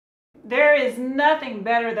There is nothing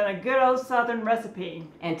better than a good old Southern recipe.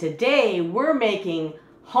 And today we're making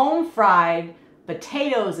home fried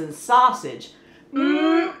potatoes and sausage.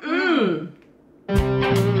 Mmm.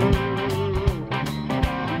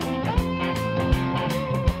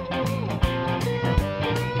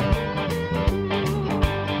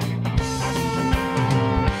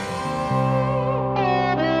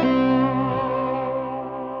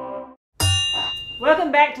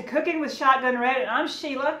 Welcome back to Cooking with Shotgun Red, and I'm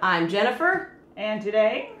Sheila. I'm Jennifer. And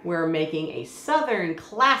today we're making a Southern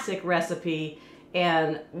classic recipe,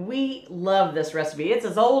 and we love this recipe. It's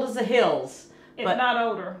as old as the hills. If not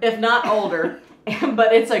older. If not older.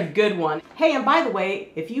 But it's a good one. Hey, and by the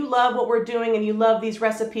way, if you love what we're doing and you love these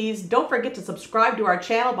recipes, don't forget to subscribe to our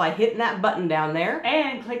channel by hitting that button down there.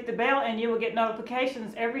 And click the bell and you will get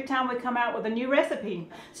notifications every time we come out with a new recipe.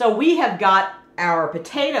 So we have got our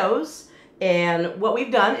potatoes, and what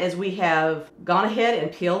we've done is we have gone ahead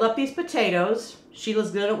and peeled up these potatoes.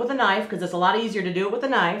 Sheila's doing it with a knife because it's a lot easier to do it with a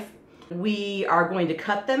knife. We are going to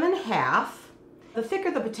cut them in half. The thicker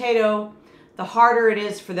the potato, the harder it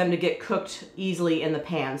is for them to get cooked easily in the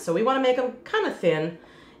pan. So we want to make them kind of thin,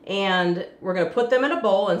 and we're going to put them in a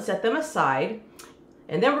bowl and set them aside.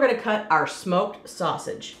 And then we're going to cut our smoked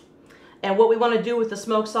sausage. And what we want to do with the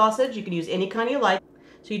smoked sausage, you can use any kind you like.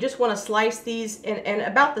 So you just want to slice these in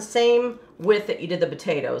about the same width that you did the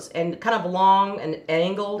potatoes, and kind of long and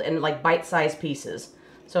angled and like bite-sized pieces.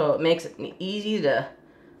 So it makes it easy to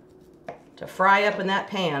fry up in that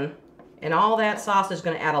pan. And all that sauce is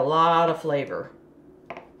going to add a lot of flavor.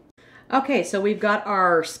 Okay, so we've got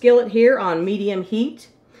our skillet here on medium heat,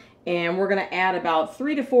 and we're going to add about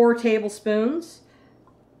 3 to 4 tablespoons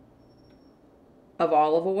of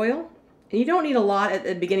olive oil. And you don't need a lot at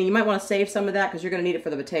the beginning. You might want to save some of that because you're going to need it for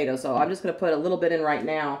the potatoes. So I'm just going to put a little bit in right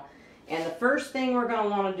now. And the first thing we're going to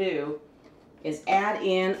want to do is add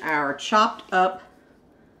in our chopped up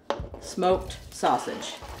smoked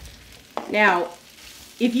sausage. Now,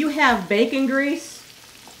 if you have bacon grease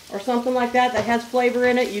or something like that that has flavor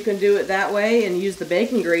in it, you can do it that way and use the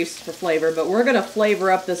bacon grease for flavor. But we're going to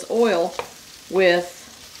flavor up this oil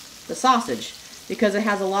with the sausage because it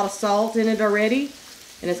has a lot of salt in it already,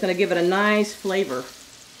 and it's going to give it a nice flavor.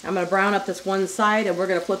 I'm going to brown up this one side, and we're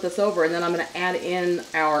going to flip this over, and then I'm going to add in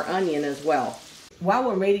our onion as well. While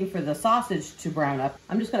we're waiting for the sausage to brown up,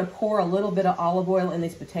 I'm just going to pour a little bit of olive oil in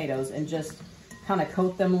these potatoes and just kind of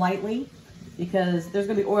coat them lightly, because there's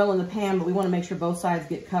going to be oil in the pan, but we want to make sure both sides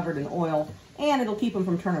get covered in oil, and it'll keep them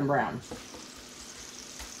from turning brown.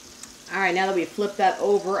 All right, now that we've flipped that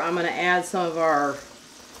over, I'm going to add some of our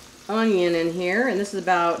onion in here, and this is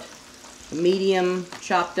about a medium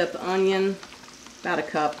chopped up onion, about a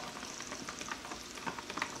cup.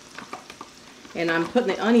 And I'm putting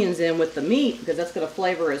the onions in with the meat because that's going to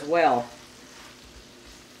flavor as well.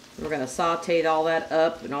 We're going to saute all that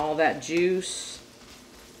up and all that juice.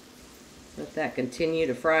 Let that continue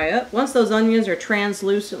to fry up. Once those onions are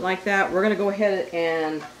translucent like that, we're going to go ahead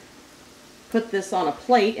and put this on a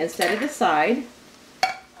plate and set it aside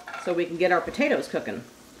so we can get our potatoes cooking.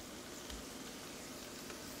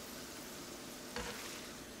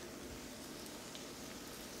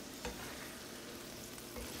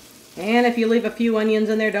 And if you leave a few onions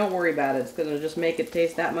in there, don't worry about it. It's going to just make it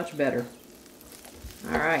taste that much better.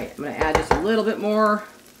 All right, I'm going to add just a little bit more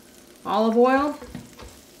olive oil.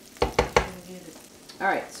 All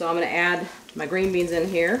right, so I'm going to add my green beans in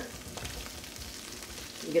here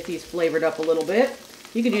and get these flavored up a little bit.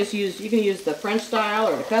 You can just use the French style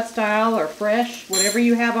or the cut style or fresh, whatever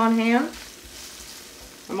you have on hand.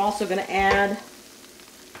 I'm also going to add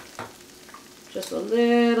just a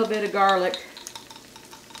little bit of garlic.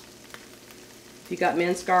 If you got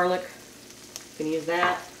minced garlic, you can use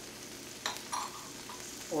that.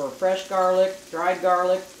 Or fresh garlic, dried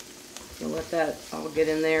garlic. You'll let that all get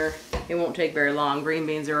in there. It won't take very long. Green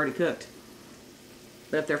beans are already cooked.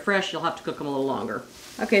 But if they're fresh, you'll have to cook them a little longer.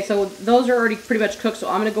 Okay, so those are already pretty much cooked, so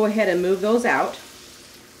I'm going to go ahead and move those out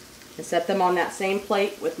and set them on that same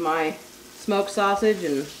plate with my smoked sausage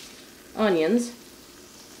and onions.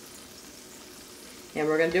 And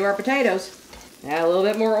we're going to do our potatoes. Add a little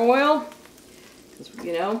bit more oil,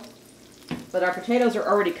 you know, but our potatoes are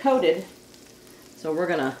already coated. So we're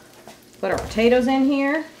going to put our potatoes in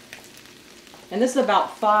here. And this is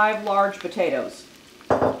about 5 large potatoes.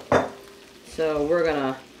 So we're going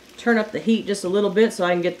to turn up the heat just a little bit so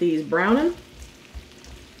I can get these browning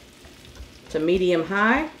to medium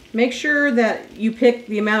high. Make sure that you pick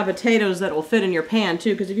the amount of potatoes that will fit in your pan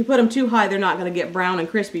too, because if you put them too high, they're not going to get brown and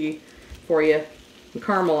crispy for you and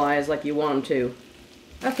caramelize like you want them to.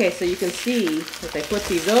 Okay, so you can see if they flip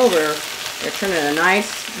these over, they're turning a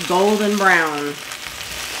nice golden brown.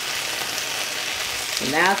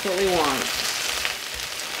 And that's what we want.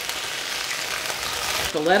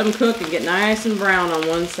 So let them cook and get nice and brown on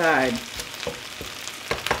one side.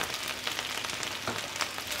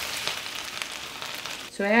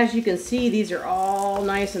 So as you can see, these are all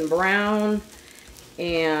nice and brown,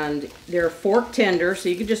 and they're fork tender, so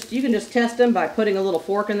you can just test them by putting a little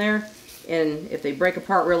fork in there, and if they break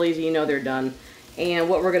apart real easy, you know they're done. And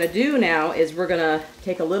what we're going to do now is we're going to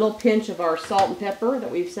take a little pinch of our salt and pepper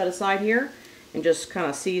that we've set aside here and just kind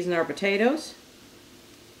of season our potatoes.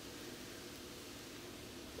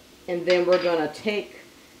 And then we're going to take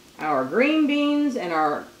our green beans and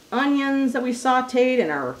our onions that we sauteed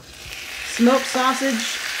and our smoked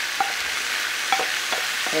sausage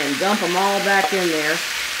and dump them all back in there.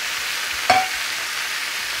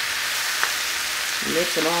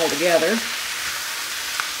 Mix them all together.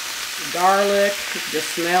 Garlic, you can just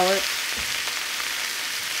smell it.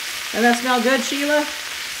 Doesn't that smell good, Sheila?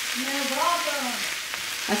 Smells awesome.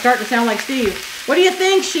 I start to sound like Steve. What do you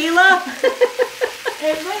think, Sheila?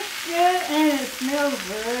 It looks good and it smells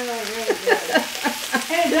really, really good.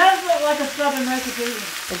 And it does look like a southern recipe.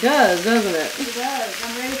 It does, doesn't it? It does.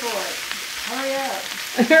 I'm ready for it. Hurry up.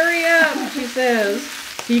 Hurry up, she says.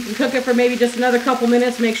 So you can cook it for maybe just another couple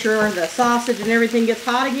minutes. Make sure the sausage and everything gets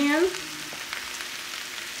hot again.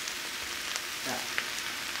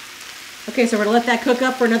 Okay, so we're going to let that cook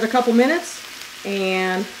up for another couple minutes.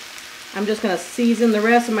 And I'm just going to season the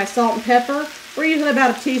rest of my salt and pepper. We're using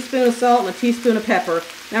about a teaspoon of salt and a teaspoon of pepper.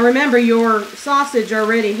 Now remember, your sausage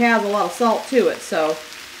already has a lot of salt to it, so.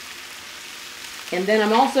 And then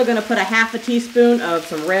I'm also going to put a half a teaspoon of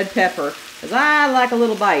some red pepper, because I like a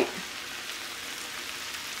little bite.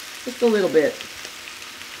 Just a little bit.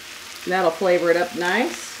 That'll flavor it up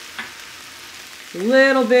nice. A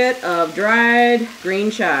little bit of dried green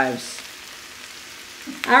chives.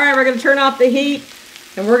 All right, we're going to turn off the heat,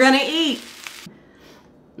 and we're going to eat.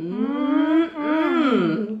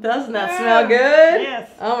 Doesn't that smell good? Yes.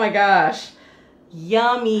 Oh my gosh.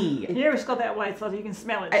 Yummy. Here, let's go that way so you can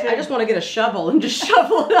smell it too. I just want to get a shovel and just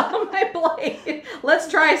shovel it on my plate. Let's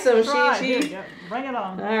try some, Chi-Chi. Bring it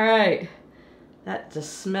on. All right. That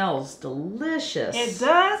just smells delicious. It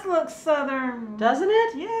does look southern. Doesn't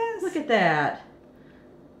it? Yes. Look at that.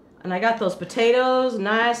 And I got those potatoes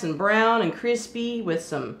nice and brown and crispy with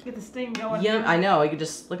some Get the steam going. yum. I know, you can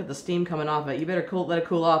just look at the steam coming off it. You better let it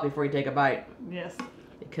cool off before you take a bite. Yes.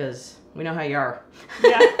 Because we know how you are.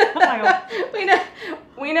 Yeah. Oh my God.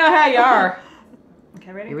 we know how you are.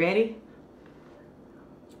 Okay, ready? You ready?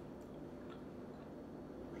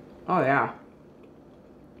 Oh yeah.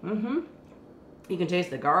 You can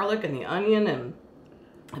taste the garlic and the onion, and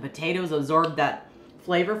the potatoes absorb that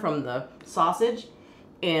flavor from the sausage,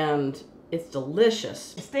 and it's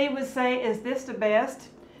delicious. Steve would say, is this the best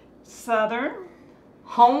southern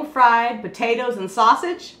Home fried potatoes and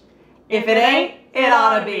sausage? If it ain't, it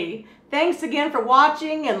ought to be. Thanks again for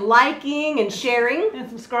watching and liking and sharing. and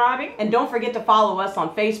subscribing? And don't forget to follow us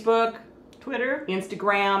on Facebook, Twitter.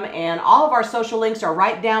 Instagram, and all of our social links are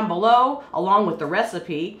right down below, along with the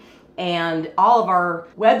recipe. And all of our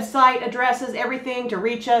website addresses, everything to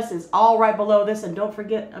reach us is all right below this. And don't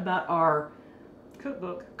forget about our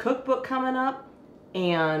cookbook coming up.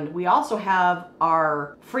 And we also have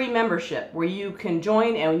our free membership where you can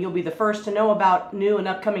join and you'll be the first to know about new and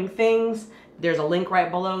upcoming things. There's a link right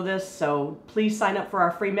below this, so please sign up for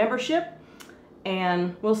our free membership.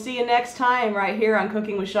 And we'll see you next time right here on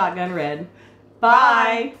Cooking with Shotgun Red.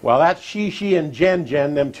 Bye. Well, that's Shi and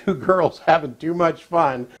Jen, them two girls having too much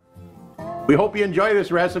fun. We hope you enjoy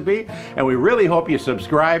this recipe, and we really hope you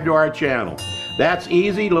subscribe to our channel. That's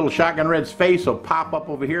easy. Little Shotgun Red's face will pop up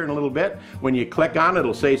over here in a little bit. When you click on it,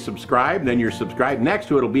 it'll say subscribe, then you're subscribed. Next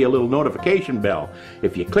to it will be a little notification bell.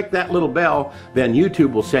 If you click that little bell, then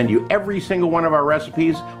YouTube will send you every single one of our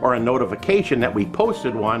recipes or a notification that we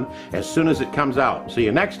posted one as soon as it comes out. See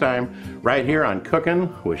you next time right here on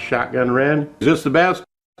Cooking with Shotgun Red. Is this the best?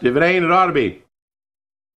 If it ain't, it ought to be.